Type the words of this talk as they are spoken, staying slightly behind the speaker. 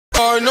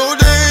hard, no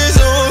days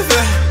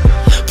over.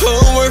 Put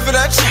work for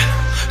that check.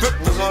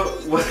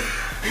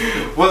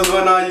 What's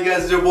going on, you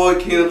guys? It's your boy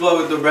King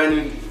Plug with a brand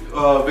new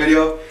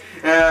video.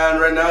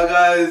 And right now,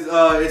 guys,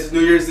 it's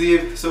New Year's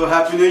Eve. So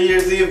happy New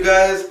Year's Eve,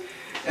 guys.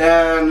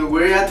 And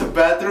we're at the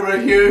bathroom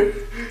right here,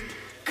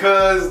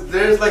 cause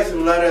there's like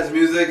some loud ass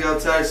music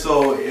outside.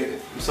 So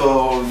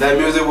that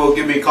music will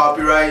give me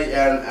copyright,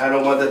 and I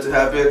don't want that to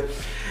happen.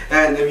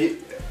 And if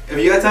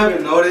you guys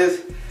haven't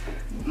noticed,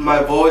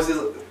 my voice is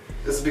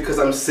because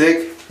I'm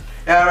sick.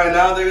 And right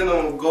now they're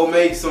gonna go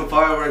make some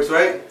fireworks,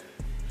 right?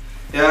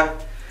 Yeah.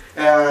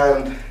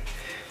 And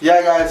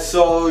yeah, guys,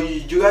 so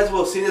you guys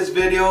will see this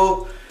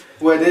video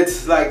when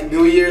it's like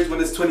New Year's,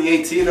 when it's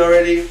 2018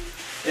 already.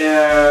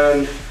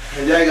 And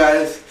yeah,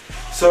 guys,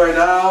 so right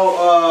now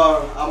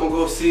I'm gonna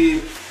go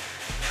see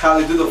how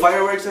they do the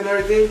fireworks and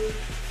everything.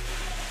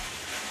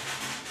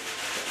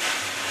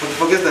 What the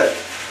fuck is that?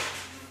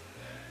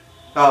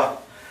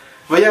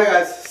 But yeah,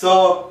 guys,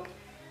 so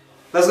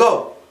let's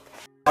go.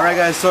 Alright,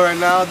 guys, so right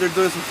now they're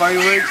doing some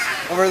fireworks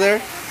over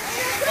there.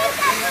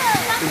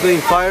 They're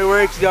doing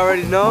fireworks, you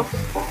already know.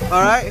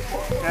 Alright,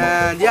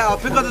 and yeah, I'll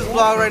pick up this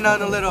vlog right now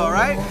in a little,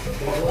 alright?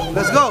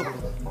 Let's go.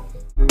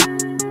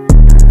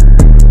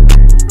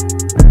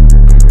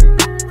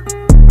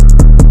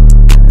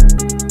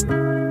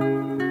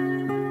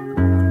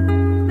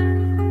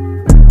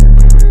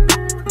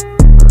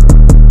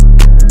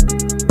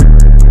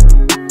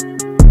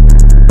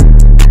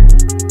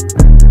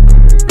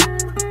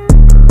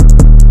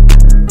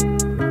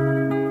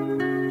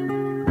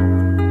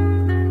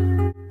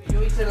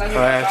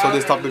 Alright, so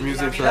they stopped the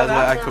music, so that's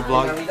why I could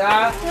vlog.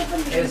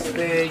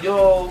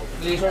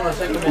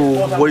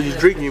 What are you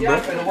drinking, bro?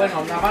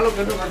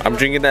 I'm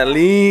drinking that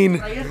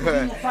lean.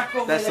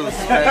 That's some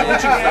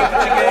Spanish.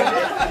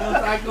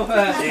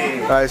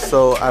 Alright,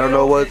 so I don't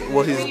know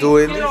what he's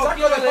doing. I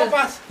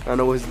don't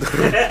know what he's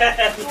doing.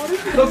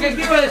 Lo que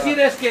quiero decir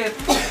es que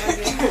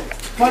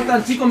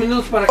faltan 5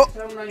 minutos para que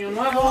sea un año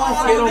nuevo.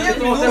 Quiero que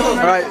todos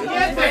estemos.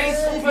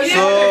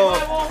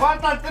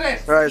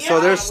 Alright, so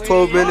there's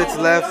 12 minutes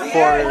left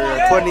for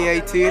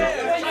 2018.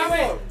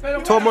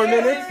 12 more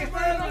minutes.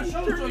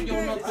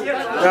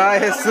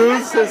 Alright,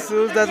 Jesus,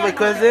 that's my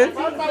cousin.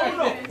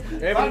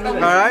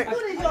 Alright.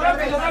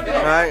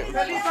 Alright.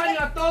 Feliz año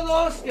a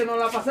todos, que nos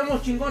la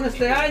pasemos chingón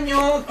este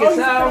año, que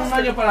sea un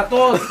año para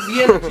todos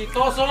bien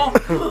exitoso,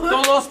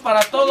 todos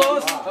para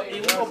todos y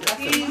un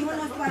poquitín.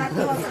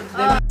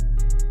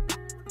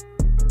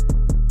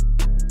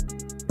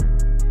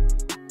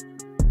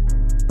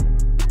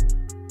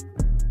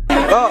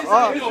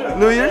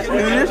 New Year's.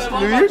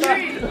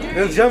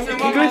 Let's jump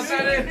kingless.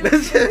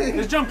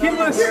 Let's jump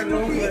kingless.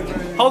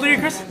 How old are you,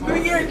 Chris?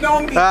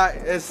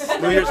 It's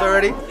New Year's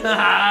already.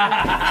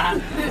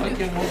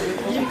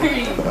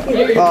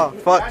 Oh,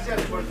 fuck.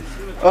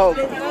 Oh.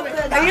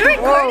 Are you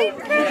recording?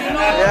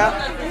 Yeah.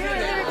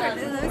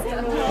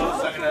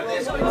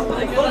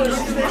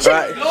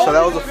 Alright, so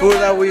that was the food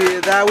that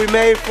we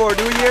made for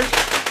New Year's.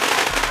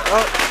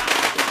 Oh.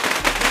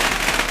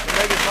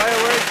 Making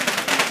fireworks.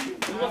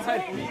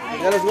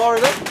 Yeah, let's go over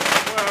there.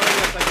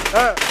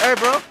 Hey,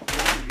 bro.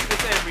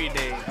 It's every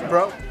day.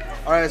 Bro.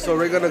 Alright, so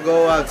we're gonna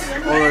go out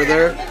over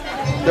there.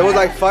 There was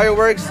like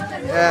fireworks,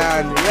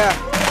 and yeah,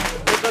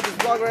 look at this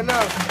vlog right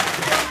now.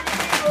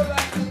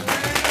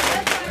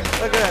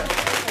 Look at that.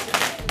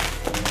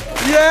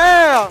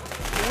 Yeah!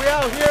 We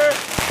out here.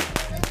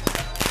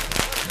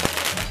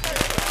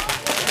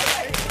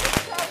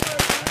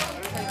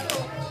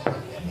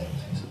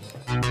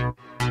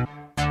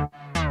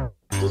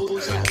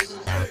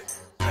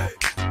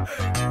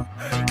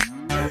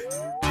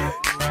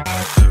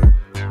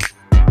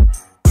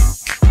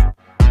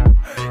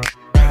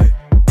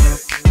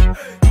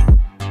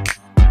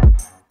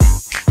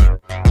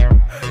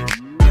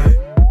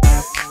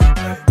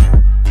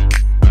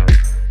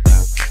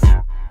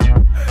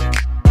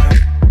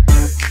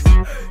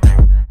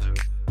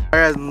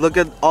 Alright, look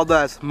at all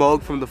that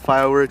smoke from the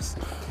fireworks.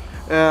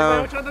 Chris,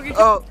 you're gonna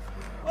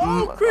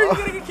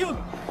get killed.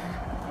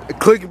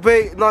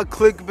 Clickbait, not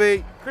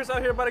clickbait. Chris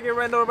out here about to get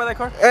ran over by that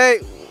car.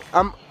 Hey,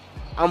 I'm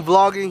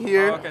vlogging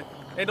here. Oh, okay.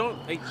 Hey, don't.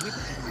 Hey,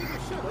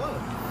 shut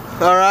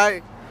up.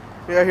 Alright,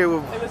 we're here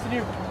with. Hey, listen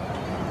here.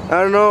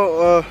 I don't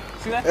know.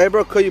 See that? Hey,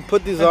 bro, could you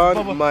put these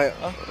on?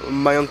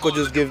 My uncle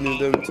just gave them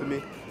to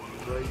me.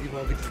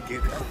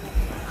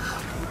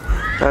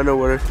 I don't know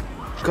what it.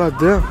 God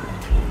damn.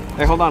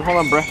 Hey, hold on,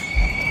 bruh.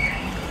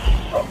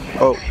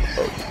 Oh.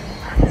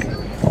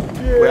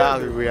 We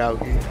out here.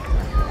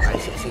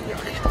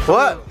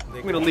 What?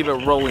 I'm gonna leave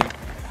it rolling.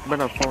 But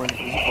not falling.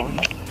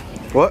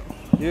 What?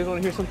 You guys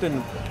wanna hear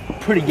something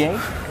pretty gay?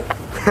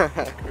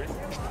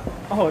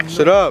 Oh, no.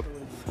 Shut up.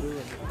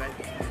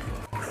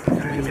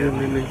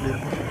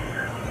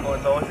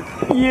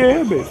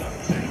 Yeah, babe.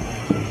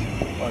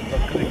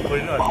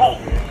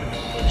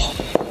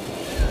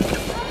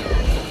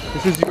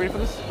 You ready for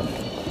this?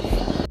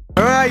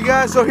 Alright,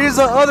 guys, so here's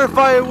the other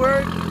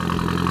firework.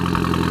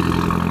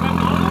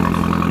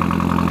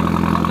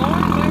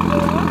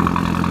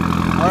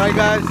 Alright,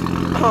 guys.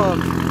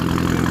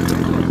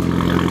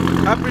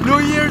 Happy New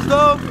Year's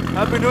though.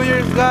 Happy New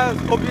Year's, guys.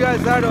 Hope you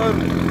guys had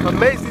an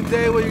amazing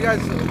day with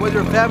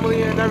your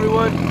family and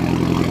everyone.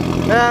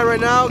 And right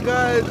now,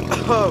 guys,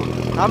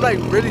 I'm like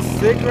really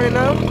sick right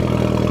now.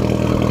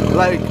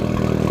 Like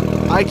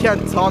I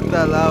can't talk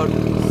that loud.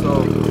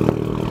 So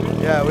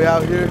yeah, we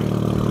out here.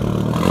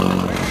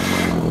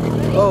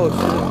 Oh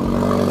shit.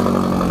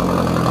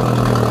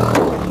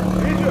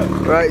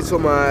 Right, so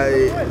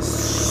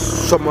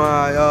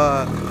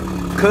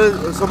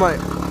my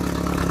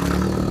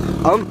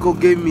uncle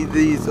gave me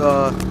these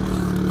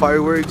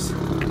fireworks.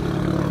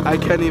 I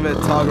can't even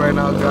talk right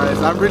now, guys.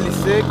 I'm really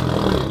sick.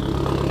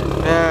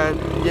 And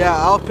yeah,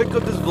 I'll pick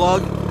up this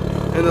vlog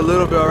in a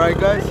little bit, alright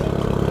guys?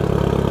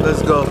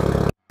 Let's go.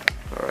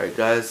 Alright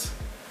guys.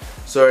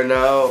 So right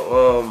now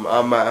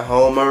I'm at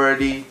home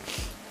already.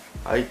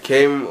 I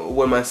came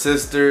with my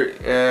sister,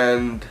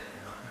 and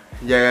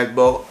yeah guys,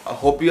 but I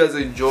hope you guys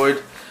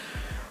enjoyed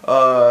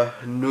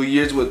New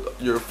Year's with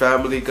your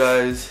family,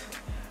 guys.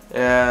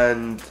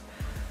 And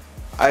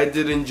I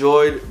did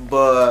enjoy it,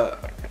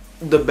 but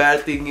the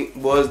bad thing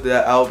was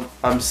that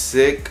I'm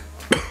sick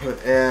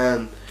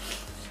and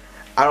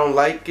I don't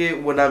like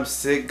it when I'm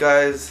sick,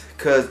 guys,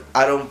 cause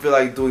I don't feel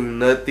like doing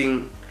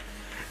nothing.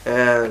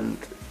 And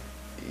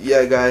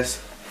yeah guys,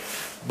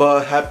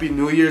 but Happy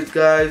New Year's,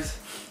 guys,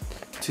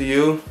 to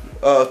you,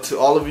 to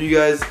all of you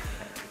guys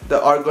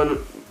that are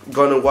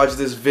gonna watch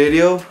this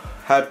video.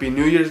 Happy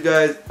New Year's,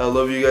 guys. I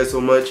love you guys so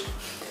much.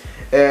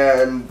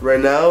 And right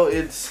now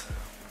it's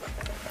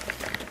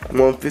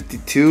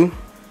 1:52,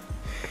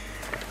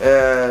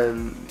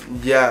 and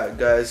yeah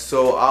guys,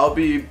 so I'll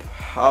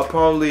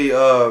probably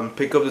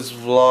pick up this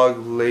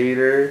vlog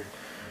later,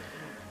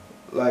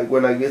 like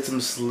when I get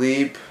some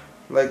sleep,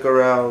 like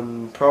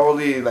around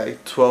probably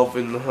like 12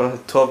 in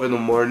the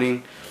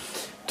morning,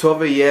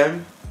 12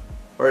 a.m.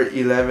 or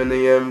 11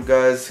 a.m.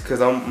 guys, cause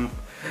I'm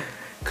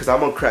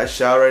gonna crash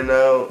out right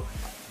now.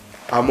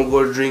 I'm gonna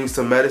go drink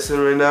some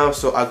medicine right now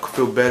so I could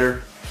feel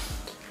better.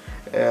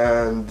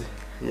 And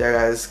yeah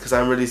guys, cause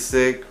I'm really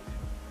sick.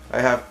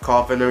 I have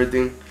cough and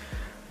everything.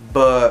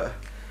 But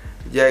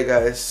yeah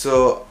guys,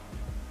 so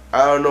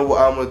I don't know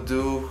what I'm gonna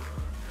do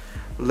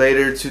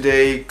later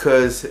today,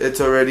 cause it's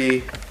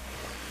already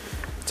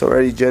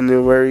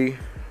January.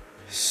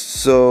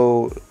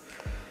 So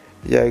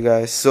yeah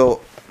guys, so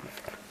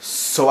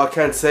I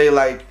can't say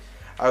like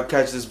I'll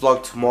catch this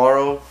vlog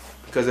tomorrow,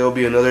 because it will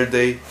be another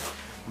day.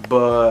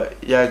 But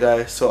yeah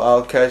guys, so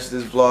I'll catch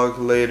this vlog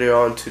later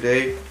on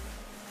today.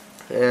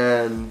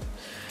 And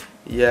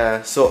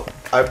yeah, so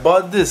I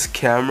bought this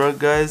camera,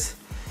 guys.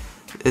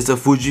 It's a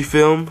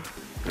Fujifilm,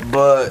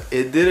 but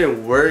it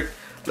didn't work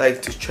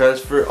like to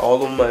transfer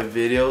all of my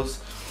videos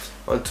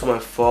onto my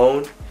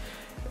phone.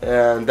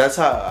 And that's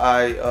how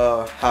I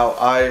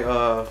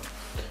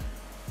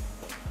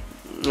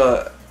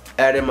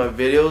added my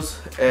videos.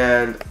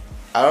 And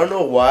I don't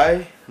know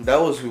why, that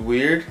was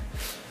weird.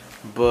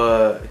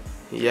 But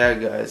yeah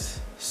guys,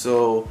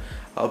 so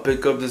I'll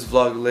pick up this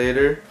vlog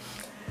later.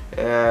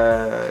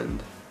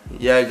 And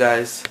yeah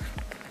guys,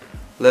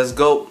 let's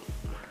go.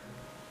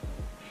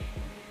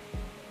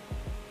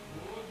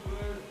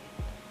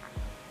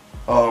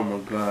 Oh my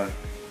god.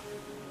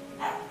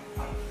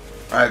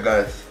 Alright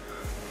guys.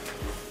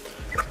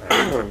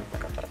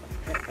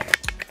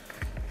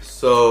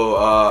 So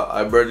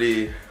I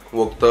barely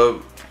woke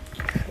up,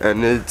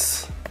 and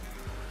it's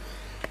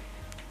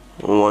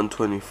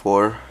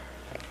 1:24.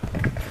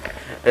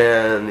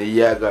 And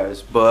yeah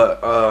guys,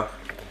 but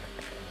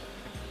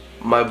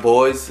my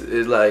voice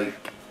is like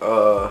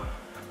I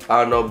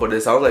don't know, but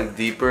it sounds like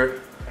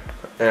deeper.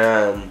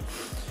 And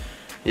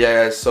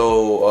yeah guys,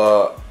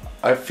 so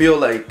I feel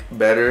like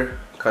better,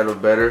 kind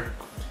of better,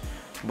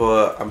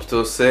 but I'm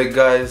still sick,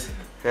 guys.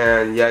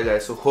 And yeah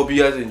guys, so hope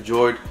you guys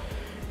enjoyed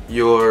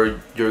your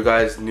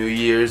guys' New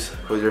Year's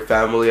with your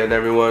family and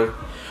everyone.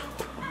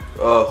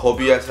 Hope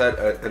you guys had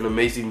an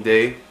amazing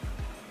day.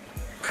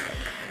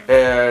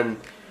 And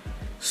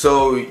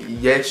so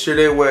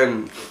yesterday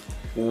when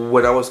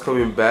I was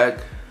coming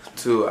back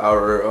to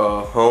our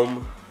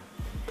home,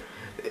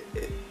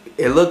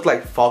 it looked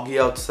like foggy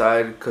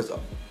outside because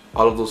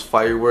all of those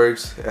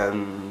fireworks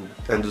and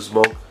the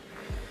smoke.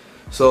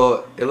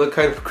 So it looked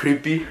kind of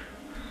creepy,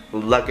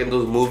 like in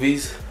those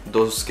movies,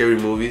 those scary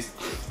movies.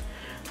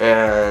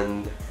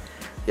 And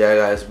yeah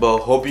guys, but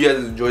hope you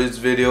guys enjoyed this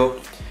video.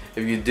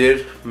 If you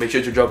did, make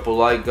sure to drop a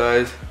like,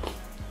 guys,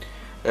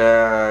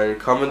 and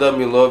comment down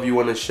below if you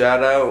want a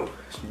shout out.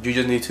 You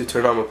just need to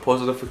turn on my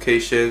post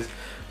notifications,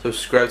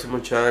 subscribe to my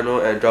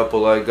channel, and drop a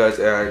like, guys,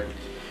 and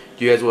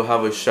you guys will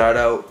have a shout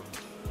out.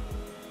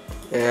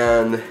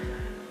 And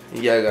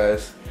yeah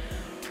guys,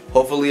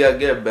 hopefully I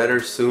get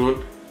better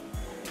soon.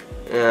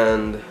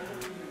 And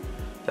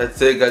that's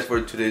it guys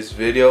for today's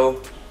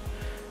video.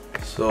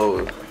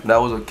 So that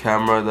was a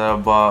camera that I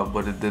bought,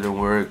 but it didn't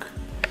work,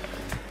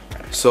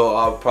 so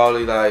I'll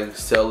probably like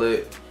sell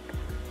it.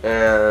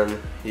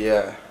 And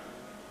yeah,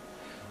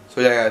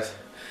 so yeah guys,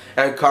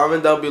 and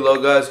comment down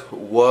below, guys,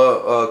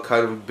 what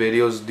kind of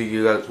videos do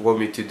you guys want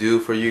me to do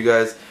for you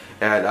guys,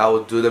 and I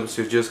will do them.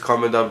 So just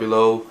comment down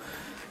below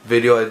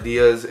video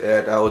ideas,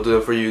 and I will do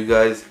it for you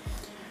guys.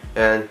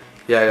 And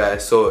yeah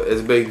guys, so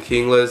it's been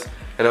Kingless,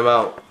 and I'm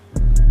out.